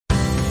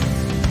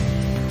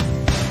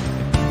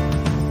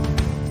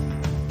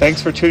Thanks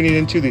for tuning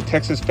into the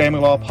Texas Family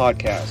Law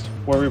Podcast,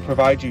 where we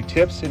provide you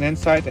tips and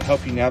insight to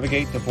help you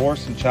navigate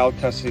divorce and child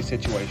custody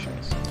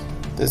situations.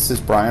 This is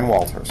Brian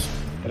Walters.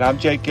 And I'm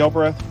Jake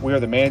Gilbreth. We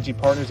are the managing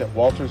partners at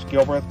Walters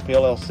Gilbreth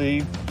PLLC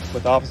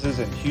with offices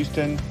in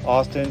Houston,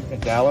 Austin,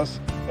 and Dallas,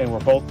 and we're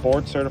both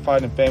board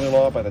certified in family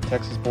law by the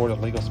Texas Board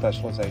of Legal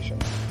Specialization.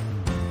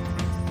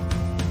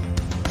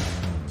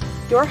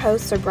 Your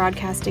hosts are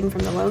broadcasting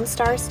from the Lone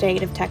Star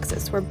State of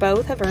Texas, where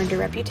both have earned a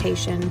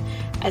reputation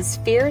as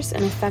fierce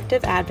and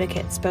effective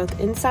advocates both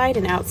inside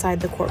and outside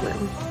the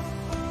courtroom.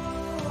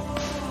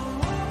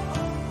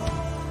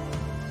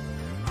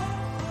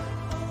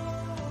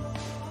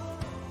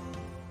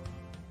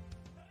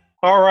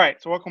 All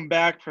right, so welcome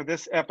back for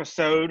this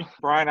episode.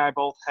 Brian and I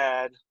both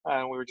had,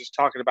 we were just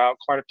talking about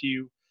quite a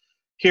few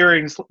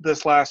hearings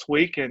this last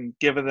week, and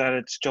given that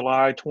it's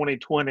July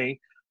 2020,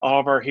 all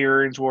of our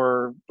hearings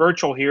were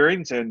virtual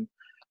hearings, and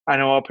I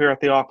know up here at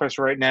the office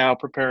right now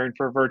preparing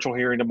for a virtual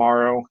hearing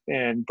tomorrow.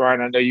 And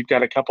Brian, I know you've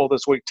got a couple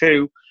this week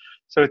too,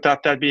 so I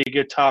thought that'd be a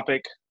good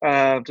topic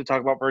to talk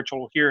about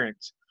virtual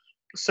hearings.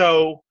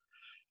 So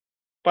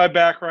my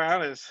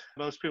background, as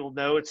most people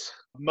know, it's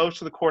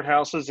most of the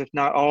courthouses, if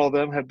not all of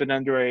them, have been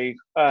under a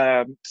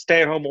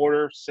stay-at-home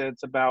order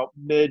since about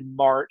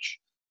mid-March,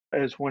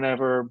 is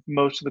whenever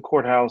most of the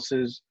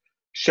courthouses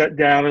shut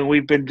down. And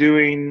we've been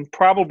doing,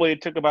 probably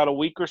it took about a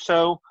week or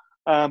so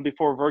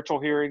before virtual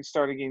hearings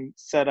started getting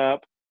set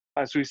up.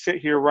 As we sit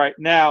here right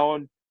now,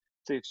 and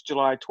it's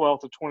July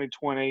 12th of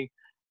 2020,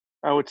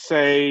 I would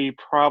say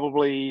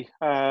probably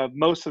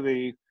most of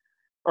the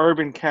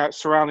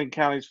surrounding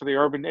counties for the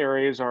urban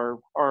areas are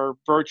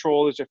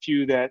virtual. There's a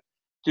few that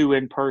do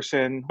in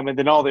person. And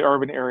then all the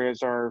urban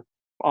areas are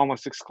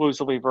almost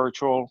exclusively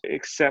virtual,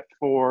 except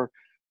for,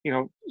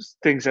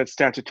 things that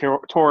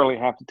statutorily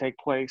have to take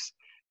place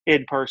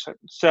in person.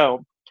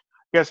 So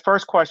I guess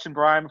first question,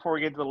 Brian, before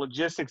we get to the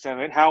logistics of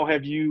it, how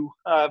have you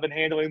been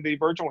handling the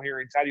virtual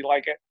hearings? How do you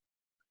like it?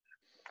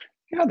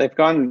 Yeah, they've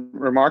gone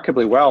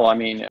remarkably well. I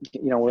mean,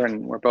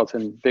 we're both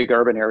in big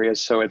urban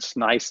areas, so it's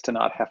nice to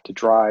not have to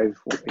drive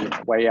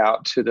way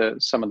out to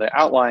some of the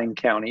outlying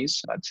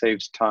counties. That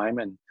saves time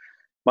and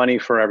money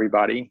for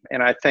everybody.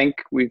 And I think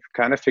we've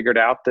kind of figured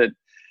out that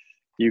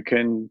you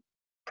can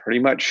pretty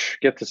much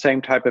get the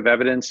same type of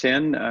evidence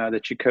in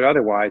that you could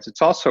otherwise.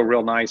 It's also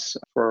real nice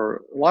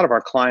for a lot of our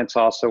clients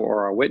also,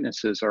 or our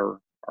witnesses are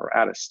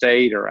out of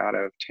state or out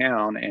of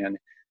town, and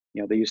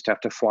they used to have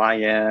to fly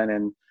in,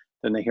 and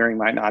then the hearing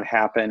might not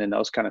happen and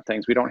those kind of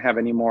things. We don't have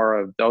any more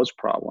of those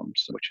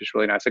problems, which is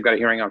really nice. I've got a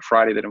hearing on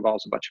Friday that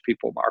involves a bunch of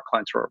people. Our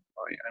clients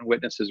and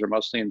witnesses are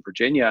mostly in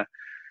Virginia,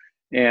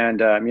 and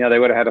they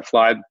would have had to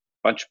fly a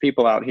bunch of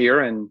people out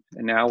here, and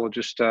now we'll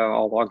just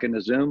all log into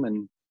Zoom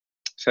and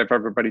save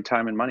everybody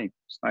time and money.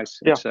 It's nice.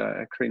 Yeah.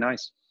 It's pretty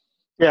nice.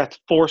 Yeah, it's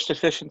forced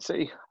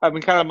efficiency. I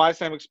mean, kind of my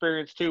same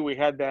experience too. We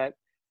had that,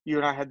 you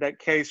and I had that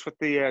case with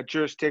the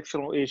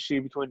jurisdictional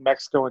issue between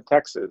Mexico and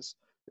Texas,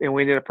 and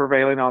we ended up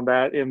prevailing on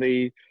that. And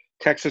the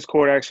Texas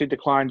court actually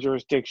declined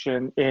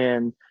jurisdiction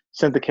and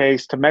sent the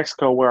case to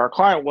Mexico, where our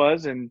client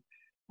was. And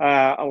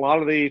a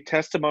lot of the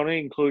testimony,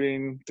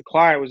 including the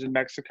client, was in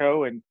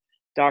Mexico, and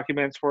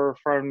documents were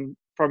from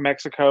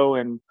Mexico,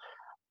 and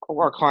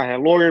our client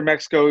had a lawyer in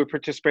Mexico who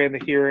participated in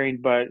the hearing.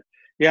 But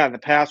yeah, in the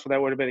past, that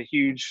would have been a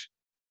huge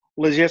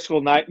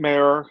logistical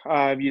nightmare.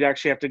 You'd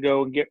actually have to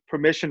go and get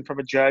permission from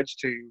a judge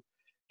to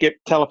get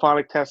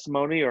telephonic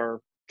testimony or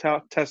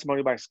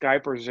testimony by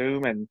Skype or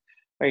Zoom. And,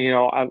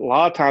 a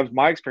lot of times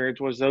my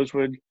experience was those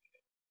would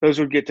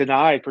get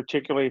denied,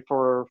 particularly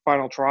for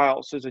final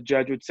trials, as a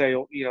judge would say,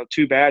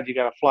 too bad, you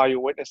got to fly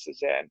your witnesses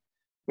in,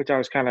 which I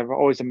was kind of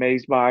always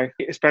amazed by,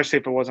 especially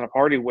if it wasn't a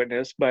party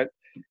witness. But,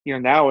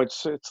 now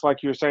it's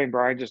like you were saying,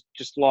 Brian,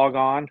 just log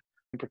on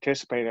and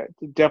participate.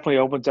 It definitely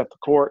opens up the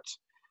courts.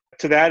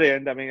 To that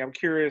end, I mean, I'm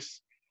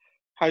curious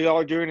how y'all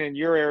are doing in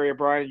your area,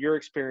 Brian, your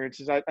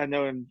experiences. I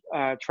know in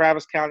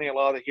Travis County, a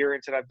lot of the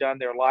hearings that I've done,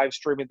 they're live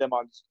streaming them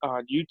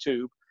on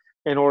YouTube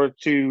in order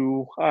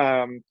to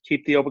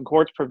keep the open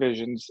courts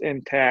provisions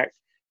intact.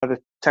 The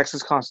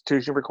Texas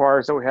Constitution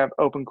requires that we have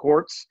open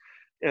courts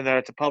and that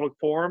it's a public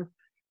forum.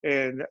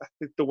 And I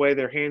think the way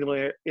they're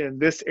handling it in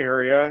this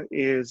area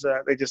is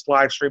they just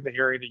live stream the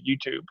hearing to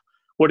YouTube.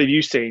 What have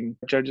you seen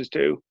judges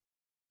do?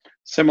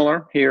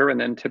 Similar here, and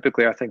then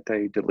typically I think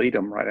they delete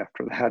them right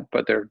after that,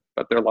 but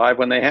they're live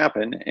when they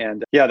happen.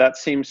 And yeah, that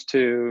seems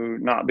to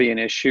not be an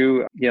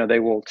issue.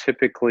 They will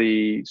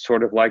typically,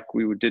 sort of like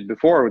we did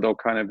before, they'll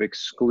kind of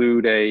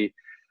exclude a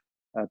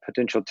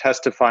potential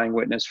testifying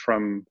witness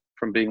from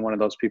being one of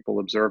those people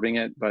observing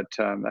it, but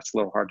that's a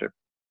little hard to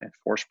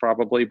enforce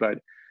probably. But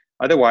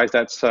otherwise,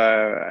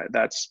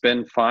 that's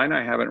been fine.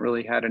 I haven't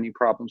really had any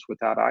problems with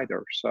that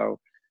either. So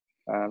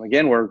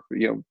again,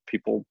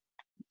 people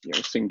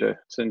seem to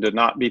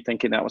not be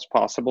thinking that was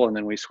possible, and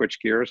then we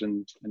switched gears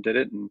and did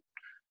it, and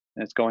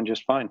it's going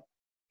just fine.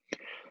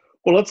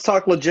 Well, let's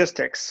talk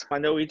logistics. I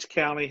know each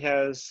county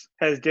has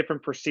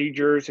different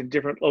procedures and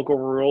different local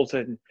rules,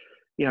 and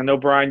I know,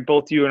 Brian,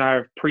 both you and I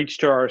have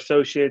preached to our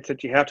associates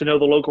that you have to know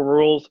the local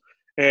rules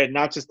and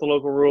not just the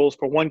local rules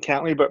for one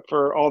county, but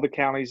for all the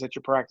counties that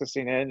you're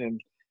practicing in.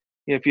 And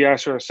if you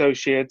ask our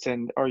associates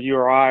or you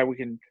or I,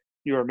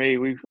 you or me,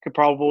 we could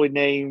probably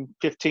name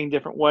 15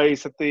 different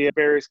ways that the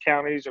various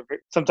counties or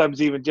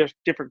sometimes even just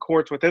different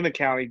courts within the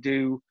county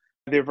do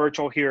their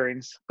virtual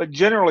hearings. But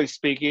generally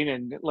speaking,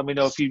 and let me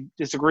know if you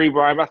disagree,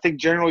 Brian, I think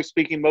generally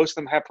speaking, most of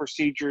them have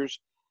procedures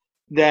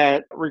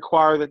that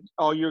require that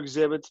all your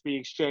exhibits be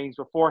exchanged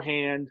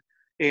beforehand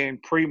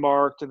and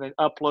pre-marked and then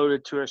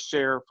uploaded to a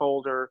share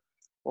folder.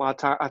 A lot of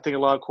time, I think a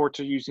lot of courts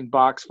are using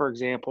Box, for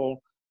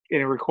example,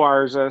 and it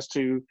requires us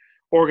to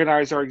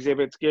organize our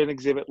exhibits, get an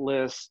exhibit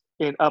list,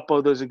 and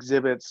upload those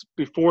exhibits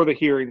before the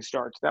hearing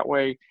starts. That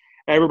way,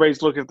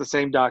 everybody's looking at the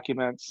same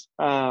documents,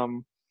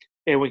 and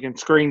we can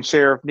screen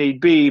share if need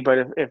be. But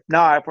if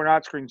we're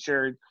not screen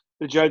sharing,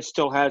 the judge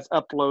still has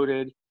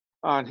uploaded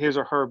on his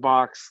or her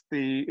box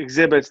the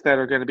exhibits that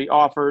are going to be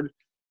offered,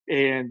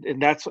 and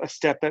that's a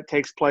step that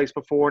takes place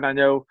before. And I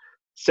know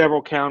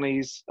several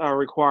counties are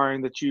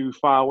requiring that you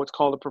file what's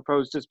called a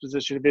proposed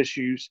disposition of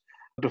issues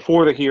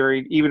before the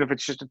hearing, even if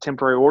it's just a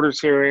temporary orders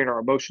hearing or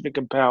a motion to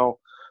compel,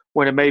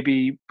 when it may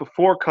be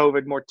before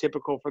COVID more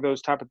typical for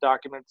those type of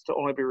documents to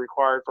only be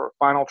required for a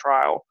final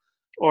trial,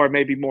 or it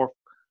may be more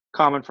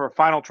common for a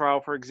final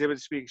trial for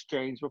exhibits to be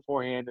exchanged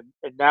beforehand.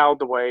 And now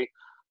the way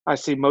I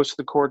see most of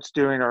the courts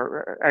doing,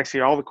 or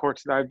actually all the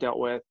courts that I've dealt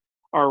with,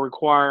 are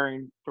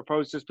requiring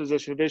proposed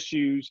disposition of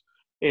issues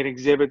and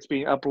exhibits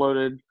being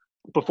uploaded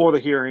before the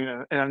hearing.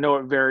 And I know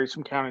it varies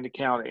from county to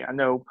county. I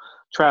know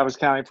Travis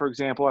County, for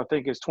example, I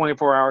think is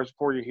 24 hours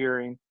before your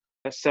hearing.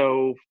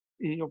 So,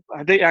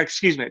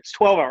 it's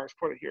 12 hours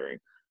before the hearing,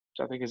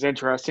 which I think is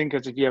interesting,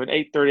 because if you have an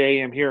 8:30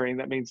 a.m. hearing,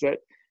 that means that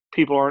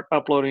people aren't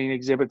uploading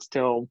exhibits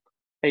till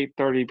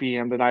 8:30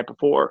 p.m. the night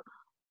before.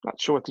 Not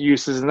sure what the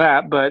use is in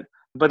that, but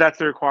that's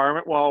the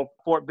requirement. While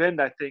Fort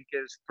Bend, I think,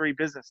 is 3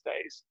 business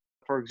days,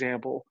 for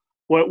example.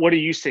 What are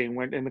you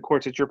seeing in the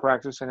courts that you're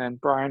practicing in,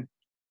 Brian?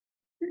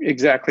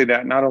 Exactly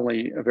that. Not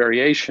only a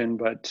variation,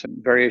 but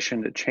variation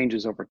that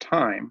changes over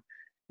time.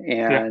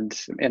 And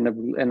in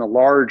the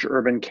large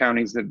urban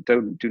counties that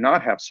do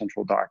not have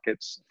central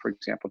dockets, for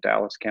example,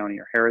 Dallas County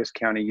or Harris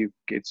County,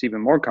 it's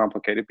even more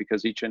complicated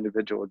because each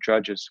individual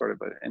judge is sort of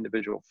an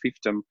individual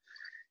fiefdom,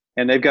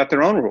 and they've got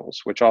their own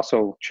rules, which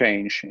also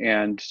change.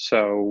 And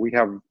so we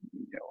have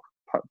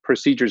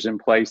procedures in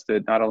place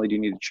that not only do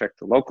you need to check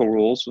the local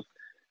rules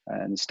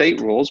and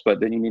state rules, but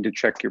then you need to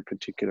check your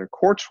particular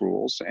court's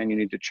rules, and you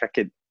need to check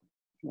it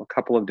a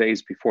couple of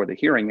days before the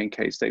hearing in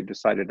case they've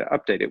decided to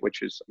update it,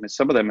 which is,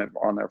 some of them are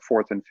on their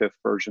 4th and 5th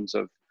versions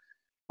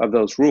of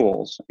those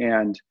rules.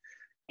 And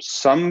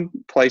some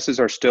places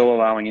are still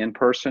allowing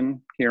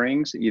in-person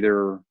hearings,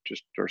 either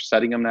just are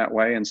setting them that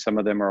way, and some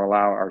of them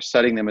are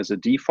setting them as a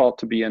default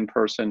to be in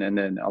person and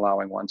then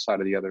allowing one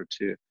side or the other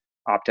to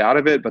opt out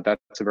of it. But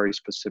that's a very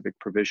specific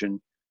provision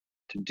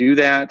to do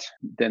that.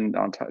 Then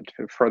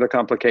to further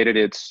complicate it,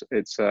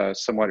 it's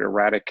somewhat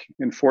erratic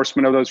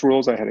enforcement of those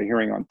rules. I had a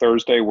hearing on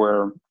Thursday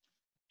where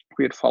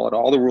we had followed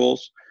all the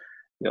rules.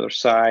 The other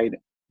side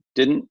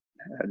didn't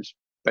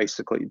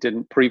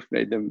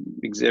the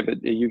exhibit.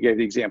 You gave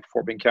the example,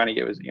 Fort Bend County.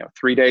 It was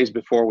 3 days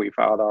before we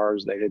filed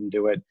ours. They didn't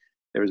do it.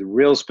 There was a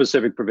real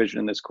specific provision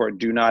in this court: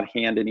 do not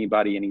hand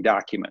anybody any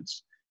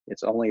documents.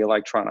 It's only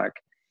electronic.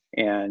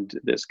 And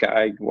this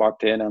guy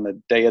walked in on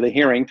the day of the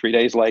hearing, 3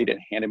 days late, and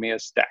handed me a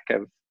stack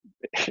of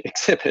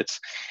exhibits.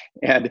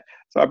 And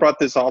so I brought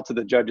this all to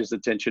the judge's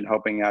attention,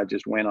 hoping I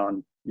just went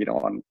on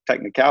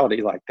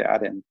technicality like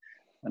that. And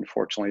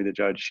unfortunately, the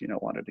judge,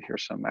 wanted to hear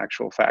some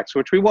actual facts,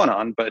 which we won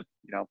on. But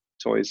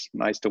it's always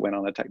nice to win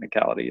on a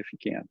technicality if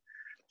you can.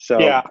 So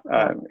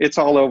it's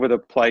all over the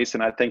place,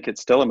 and I think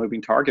it's still a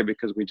moving target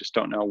because we just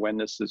don't know when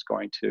this is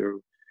going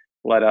to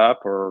let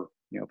up, or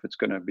if it's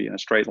going to be in a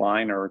straight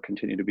line or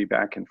continue to be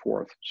back and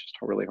forth. It's just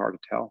really hard to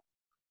tell.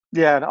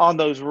 Yeah, and on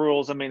those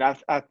rules,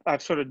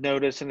 I've sort of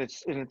noticed, and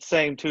it's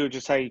same too,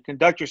 just how you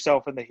conduct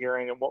yourself in the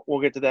hearing, and we'll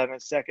get to that in a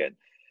second.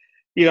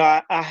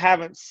 I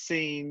haven't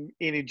seen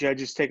any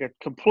judges take a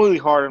completely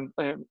hard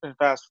and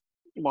fast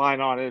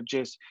line on it.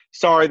 Just,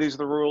 sorry, these are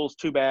the rules.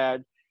 Too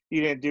bad you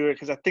didn't do it,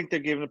 because I think they're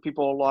giving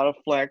people a lot of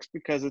flex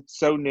because it's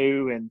so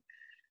new, and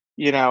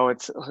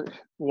it's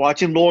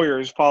watching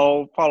lawyers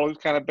follow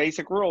kind of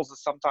basic rules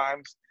is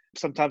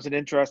sometimes an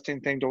interesting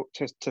thing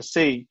to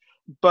see.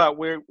 But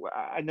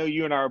I know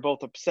you and I are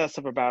both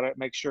obsessive about it.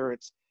 Make sure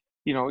it's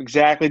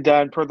exactly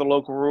done per the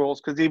local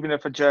rules, because even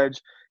if a judge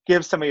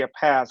gives somebody a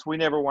pass, we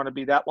never want to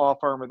be that law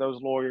firm or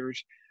those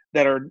lawyers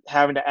that are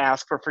having to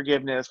ask for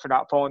forgiveness for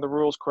not following the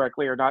rules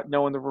correctly or not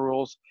knowing the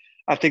rules.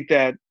 I think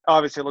that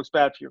obviously it looks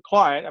bad for your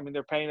client.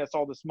 They're paying us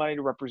all this money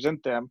to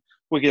represent them.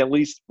 We can at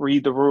least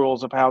read the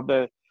rules of how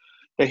the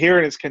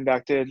hearing is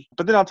conducted.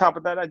 But then on top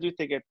of that, I do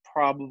think it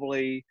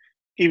probably,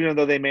 even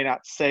though they may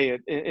not say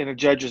it, in a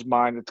judge's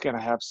mind, it's going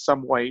to have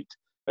some weight.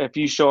 If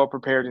you show up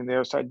prepared and the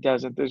other side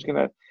doesn't,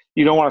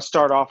 you don't want to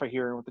start off a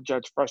hearing with the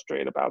judge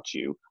frustrated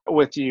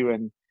with you.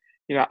 And,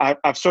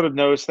 I've sort of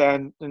noticed that,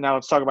 and now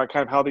let's talk about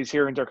kind of how these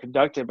hearings are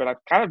conducted, but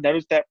I've kind of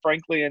noticed that,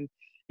 frankly, and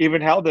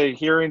even how the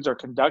hearings are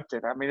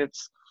conducted.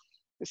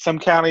 Some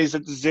counties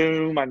it's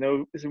Zoom. I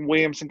know in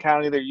Williamson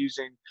County they're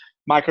using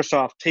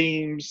Microsoft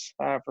Teams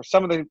for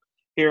some of the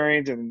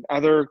hearings, and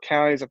other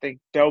counties, I think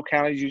Doe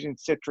County is using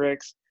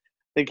Citrix.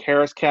 I think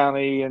Harris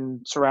County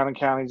and surrounding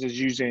counties is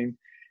using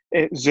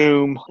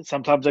Zoom.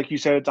 Sometimes, like you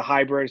said, it's a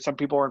hybrid. Some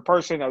people are in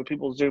person, other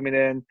people zooming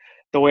in.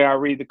 The way I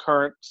read the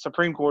current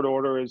Supreme Court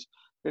order is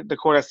the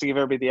court has to give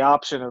everybody the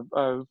option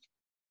of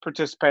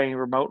participating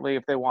remotely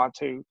if they want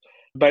to.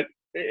 But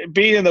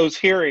being in those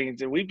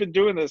hearings, and we've been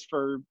doing this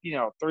for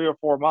 3 or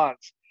 4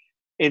 months,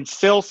 and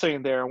still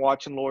sitting there and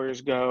watching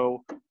lawyers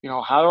go,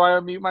 how do I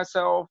unmute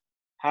myself?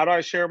 How do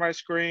I share my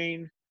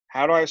screen?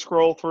 How do I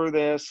scroll through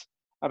this?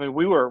 I mean,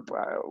 we were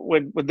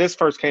when this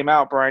first came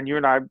out, Brian. You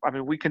and I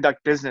mean, we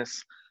conduct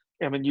business.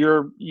 I mean,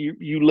 you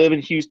live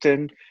in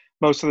Houston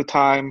most of the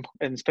time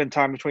and spend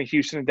time between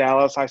Houston and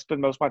Dallas. I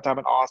spend most of my time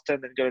in Austin,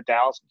 then go to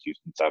Dallas and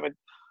Houston. So I mean,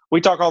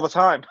 we talk all the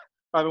time.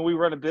 I mean, we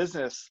run a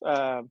business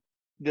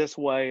this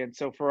way, and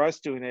so for us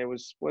doing it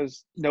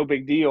was no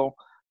big deal.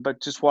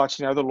 But just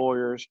watching other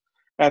lawyers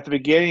at the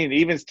beginning, and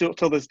even still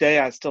till this day,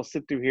 I still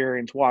sit through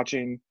hearings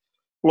watching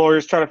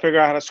lawyers try to figure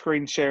out how to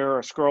screen share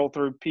or scroll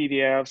through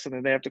PDFs, and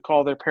then they have to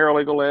call their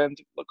paralegal in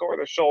to look over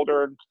their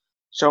shoulder and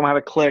show them how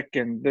to click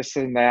and this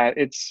and that.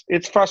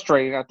 It's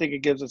frustrating. I think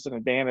it gives us an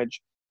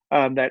advantage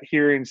that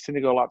hearings tend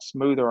to go a lot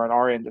smoother on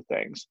our end of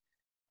things.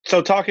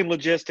 So talking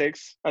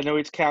logistics, I know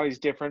each county is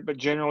different, but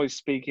generally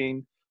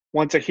speaking,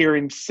 once a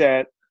hearing's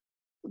set,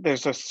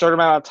 there's a certain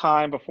amount of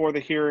time before the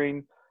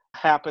hearing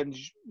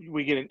happens.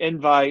 We get an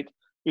invite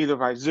either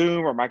by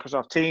Zoom or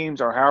Microsoft Teams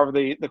or however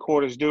the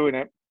court is doing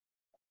it.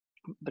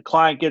 The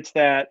client gets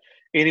that.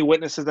 Any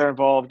witnesses that are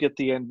involved get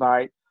the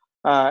invite.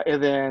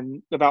 And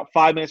then about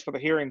 5 minutes before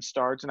the hearing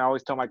starts, and I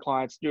always tell my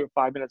clients to do it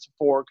 5 minutes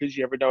before because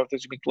you never know if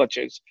there's going to be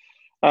glitches.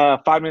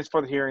 5 minutes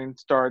before the hearing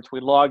starts, we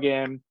log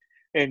in,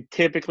 and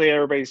typically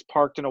everybody's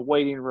parked in a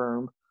waiting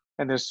room,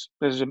 and there's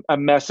a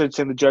message,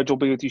 and the judge will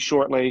be with you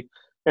shortly.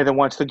 And then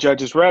once the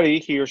judge is ready,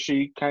 he or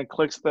she kind of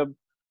clicks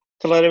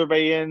to let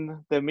everybody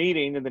in the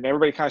meeting, and then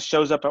everybody kind of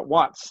shows up at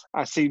once.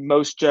 I see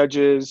most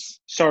judges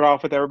start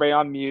off with everybody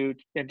on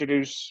mute,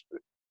 introduce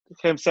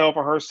himself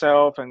or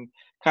herself, and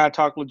kind of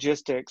talk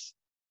logistics.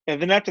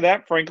 And then after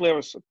that, frankly, I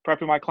was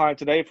prepping my client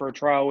today for a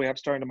trial we have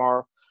starting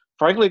tomorrow.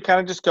 Frankly, it kind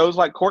of just goes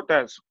like court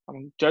does.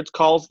 Judge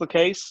calls the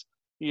case,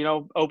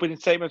 opening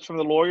statements from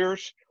the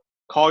lawyers,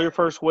 call your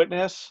first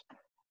witness.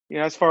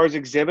 As far as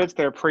exhibits,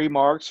 they're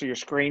pre-marked, so you're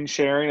screen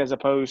sharing as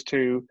opposed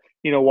to,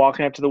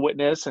 walking up to the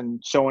witness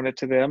and showing it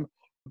to them.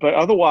 But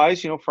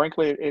otherwise,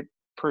 frankly, it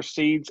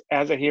proceeds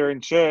as a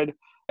hearing should.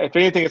 If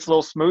anything, it's a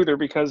little smoother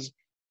because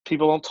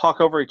people don't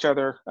talk over each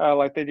other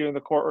like they do in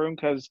the courtroom,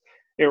 because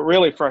it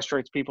really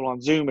frustrates people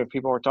on Zoom if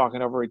people are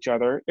talking over each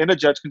other. And a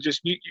judge can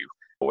just mute you,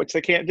 which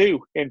they can't do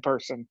in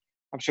person.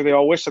 I'm sure they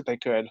all wish that they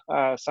could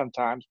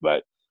sometimes.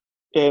 But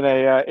in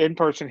a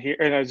in-person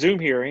in a Zoom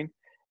hearing,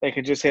 they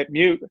can just hit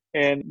mute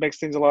and makes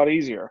things a lot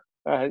easier.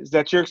 Is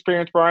that your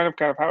experience, Brian, of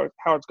kind of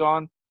how it's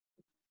gone?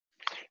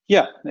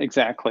 Yeah,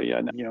 exactly.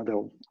 And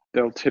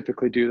they'll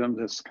typically do them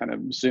this kind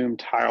of Zoom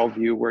tile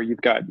view where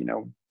you've got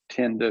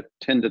 10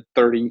 to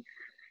 30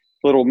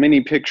 little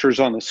mini pictures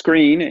on the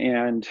screen,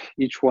 and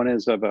each one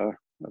is of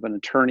an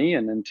attorney,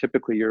 and then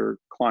typically your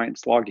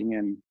client's logging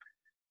in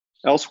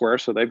elsewhere,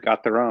 so they've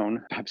got their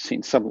own. I've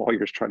seen some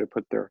lawyers try to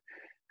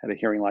had a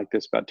hearing like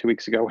this about 2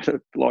 weeks ago where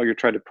the lawyer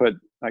tried to put,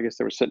 I guess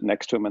they were sitting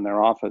next to him in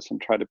their office,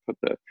 and tried to put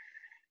the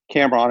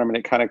camera on them, and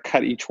it kind of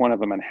cut each one of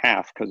them in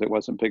half because it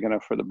wasn't big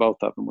enough for the both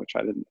of them, which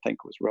I didn't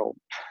think was real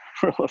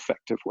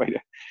effective way to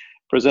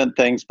present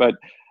things. But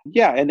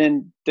yeah, and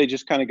then they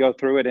just kind of go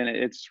through it, and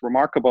it's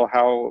remarkable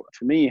how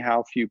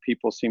few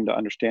people seem to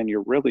understand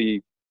you're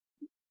really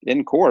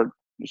in court.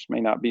 This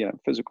may not be a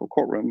physical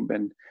courtroom,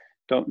 and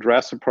don't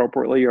dress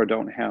appropriately or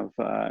don't have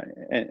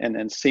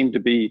and seem to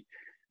be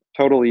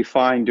totally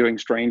fine doing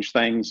strange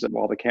things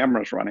while the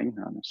camera's running.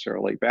 Not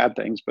necessarily bad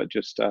things, but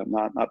just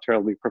not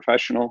terribly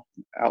professional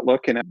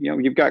outlook. And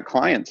you've got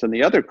clients and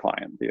the other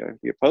client,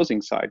 the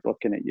opposing side,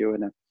 looking at you.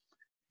 And I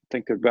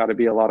think there's got to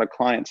be a lot of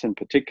clients in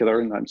particular,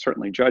 and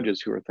certainly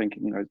judges, who are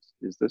thinking,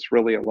 is this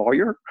really a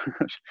lawyer?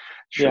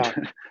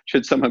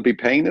 Should someone be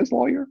paying this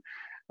lawyer?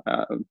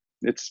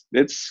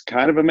 It's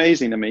kind of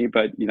amazing to me,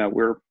 but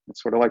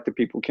it's sort of like the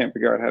people can't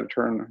figure out how to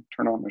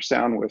turn on their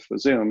sound with the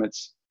Zoom.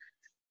 It's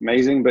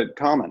amazing, but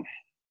common.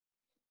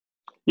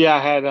 Yeah,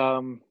 I had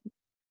a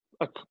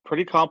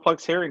pretty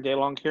complex hearing,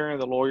 day-long hearing.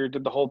 The lawyer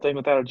did the whole thing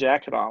without a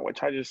jacket on,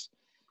 which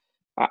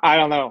I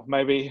don't know.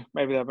 Maybe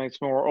that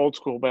makes me more old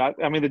school. But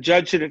I mean, the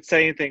judge didn't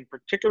say anything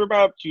particular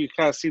about it. You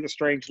kind of see the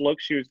strange look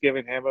she was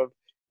giving him of,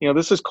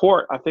 this is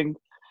court. I think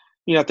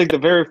the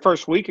very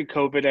first week of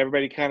COVID,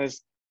 everybody kind of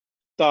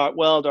thought,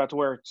 well, do I have to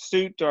wear a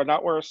suit? Do I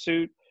not wear a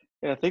suit?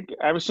 And I think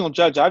every single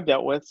judge I've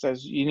dealt with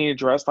says you need to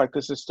dress like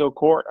this is still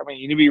court. I mean,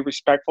 you need to be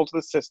respectful to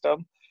the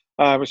system,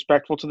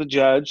 respectful to the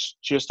judge,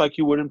 just like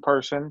you would in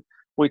person.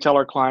 We tell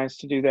our clients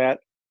to do that.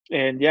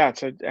 And yeah,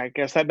 so I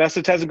guess that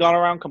message hasn't gone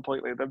around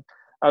completely. The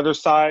other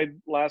side,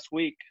 last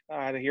week,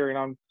 I had a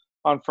hearing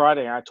on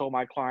Friday. I told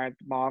my client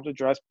mom to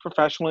dress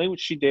professionally,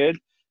 which she did.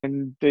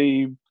 and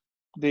the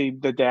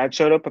dad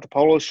showed up with a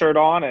polo shirt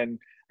on, and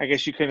I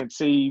guess you couldn't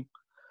see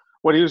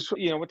what he was,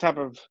 what type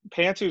of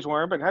pants he was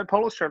wearing, but had a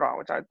polo shirt on,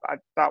 which I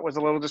thought was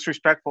a little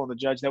disrespectful. The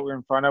judge that we were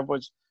in front of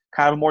was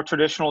kind of a more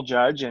traditional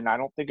judge, and I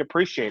don't think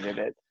appreciated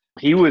it.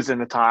 He was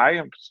in a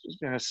tie,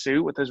 in a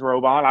suit with his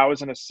robe on. I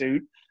was in a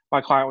suit.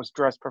 My client was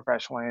dressed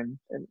professionally,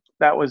 and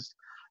that was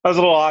a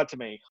little odd to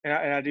me. And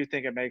I do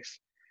think it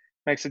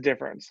makes a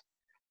difference.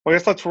 Well, I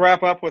guess let's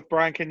wrap up with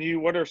Brian.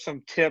 What are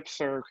some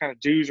tips or kind of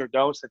do's or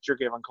don'ts that you're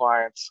giving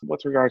clients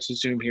with regards to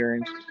Zoom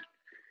hearings?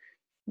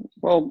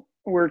 Well,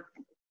 we're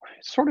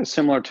sort of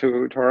similar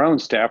to our own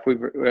staff.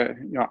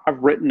 I've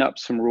written up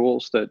some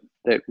rules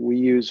that we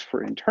use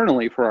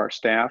internally for our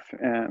staff,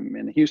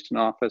 in the Houston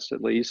office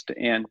at least,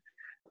 and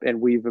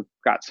we've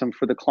got some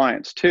for the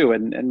clients too.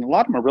 And a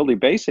lot of them are really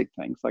basic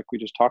things, like we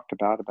just talked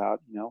about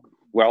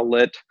well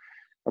lit,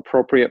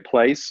 appropriate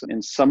place.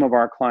 And some of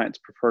our clients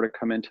prefer to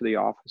come into the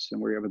office, and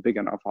we have a big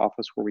enough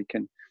office where we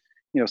can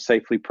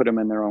safely put them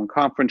in their own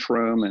conference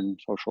room and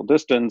social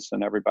distance,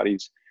 and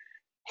everybody's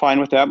fine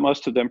with that.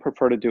 Most of them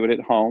prefer to do it at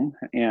home.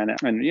 And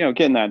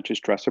again, that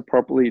just dress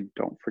appropriately.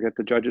 Don't forget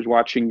the judge is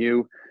watching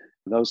you.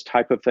 Those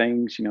type of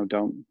things.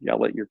 Don't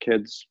yell at your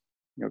kids,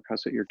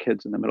 cuss at your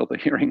kids in the middle of the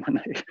hearing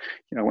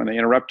when they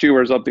interrupt you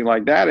or something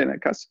like that in a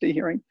custody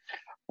hearing.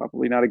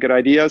 Probably not a good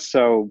idea.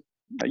 So,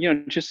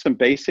 just some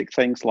basic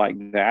things like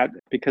that,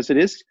 because it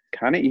is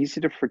kind of easy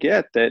to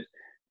forget that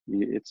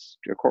it's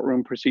a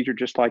courtroom procedure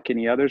just like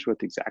any others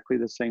with exactly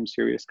the same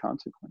serious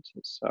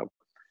consequences. So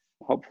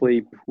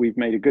hopefully we've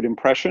made a good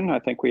impression. I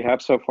think we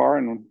have so far,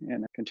 and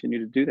continue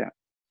to do that.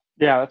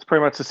 Yeah, that's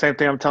pretty much the same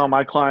thing I'm telling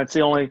my clients.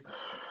 The only,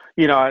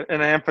 and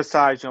I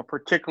emphasize,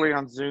 particularly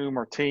on Zoom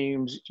or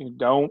Teams,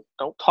 don't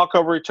talk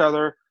over each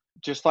other.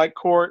 Just like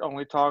court,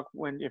 only talk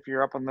if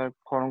you're up on the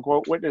quote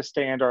unquote witness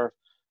stand, or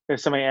if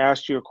somebody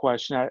asks you a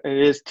question.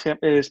 It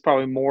is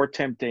probably more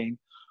tempting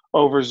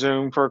over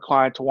Zoom for a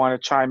client to want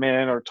to chime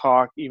in or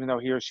talk, even though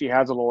he or she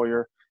has a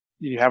lawyer.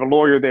 You have a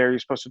lawyer there, you're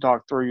supposed to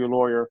talk through your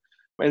lawyer.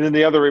 And then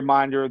the other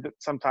reminder that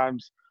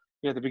sometimes,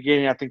 at the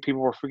beginning, I think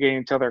people were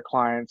forgetting to tell their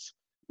clients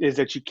is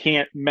that you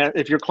can't,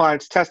 if your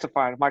client's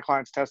testifying, if my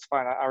client's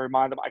testifying, I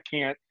remind them I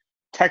can't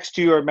text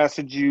you or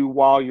message you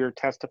while you're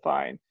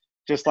testifying.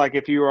 Just like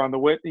if you were on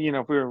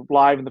if we were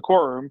live in the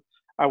courtroom,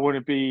 I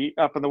wouldn't be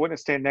up on the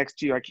witness stand next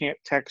to you. I can't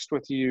text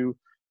with you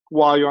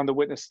while you're on the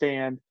witness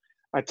stand.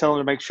 I tell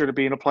them to make sure to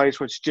be in a place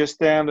where it's just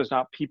them. There's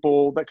not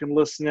people that can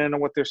listen in on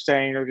what they're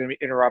saying or going to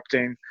be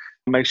interrupting.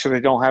 Make sure they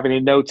don't have any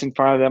notes in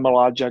front of them. A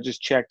lot of judges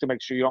check to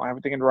make sure you don't have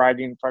anything in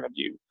writing in front of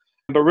you.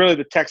 But really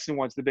the texting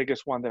one's the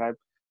biggest one that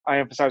I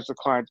emphasize with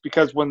clients,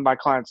 because when my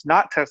client's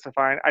not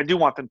testifying, I do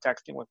want them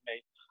texting with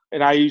me.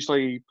 And I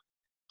usually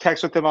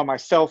text with them on my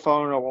cell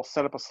phone, or we'll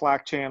set up a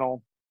Slack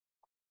channel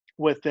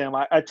with them.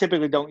 I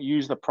typically don't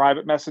use the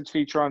private message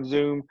feature on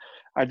Zoom.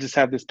 I just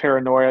have this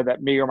paranoia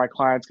that me or my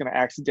client's going to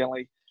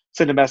accidentally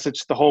send a message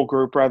to the whole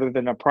group rather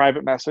than a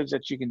private message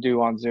that you can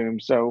do on Zoom.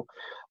 So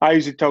I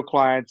usually tell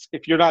clients,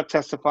 if you're not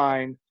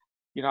testifying,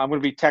 I'm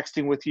going to be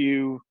texting with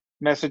you,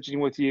 messaging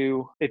with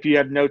you. If you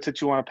have notes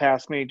that you want to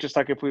pass me, just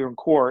like if we were in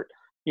court,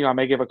 I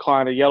may give a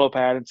client a yellow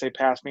pad and say,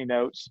 pass me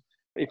notes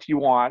if you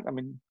want.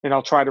 And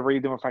I'll try to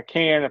read them if I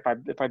can.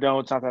 If I don't,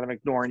 it's not that I'm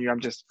ignoring you.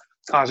 I'm just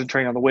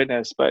concentrating on the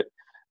witness. But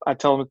I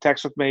tell them to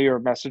text with me or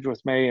message with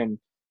me,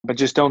 but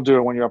just don't do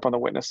it when you're up on the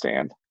witness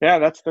stand. Yeah,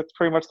 that's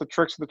pretty much the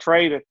tricks of the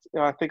trade.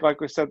 I think,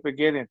 like we said at the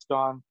beginning, it's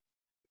gone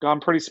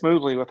pretty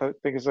smoothly. I think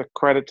it's a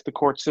credit to the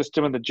court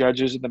system and the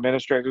judges and the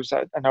administrators.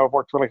 I know have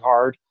worked really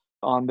hard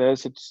on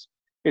this.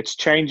 It's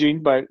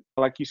changing, but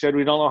like you said,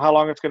 we don't know how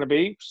long it's going to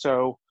be.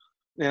 So,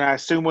 and I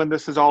assume when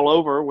this is all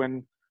over,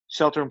 when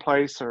shelter in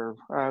place or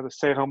the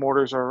stay-at-home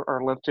orders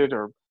are lifted,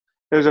 or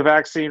there's a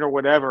vaccine or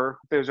whatever,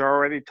 there's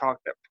already talk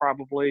that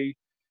probably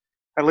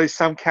at least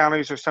some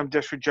counties or some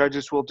district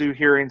judges will do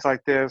hearings like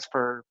this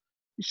for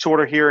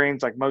shorter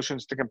hearings, like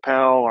motions to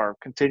compel or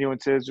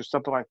continuances or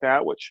something like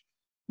that, which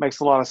makes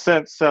a lot of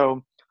sense.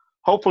 So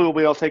hopefully we'll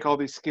be able to take all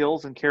these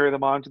skills and carry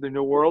them on to the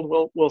new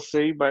world. We'll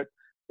see. But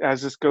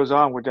as this goes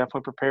on, we're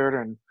definitely prepared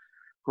and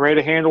ready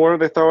to handle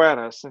whatever they throw at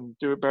us and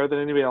do it better than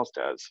anybody else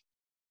does.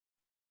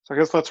 So I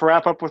guess let's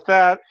wrap up with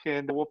that,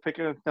 and we'll pick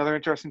another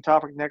interesting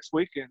topic next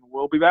week, and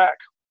we'll be back.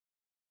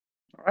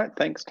 All right.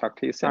 Thanks. Talk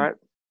to you soon. All right.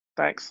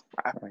 Thanks.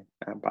 Bye. All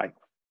right. Bye.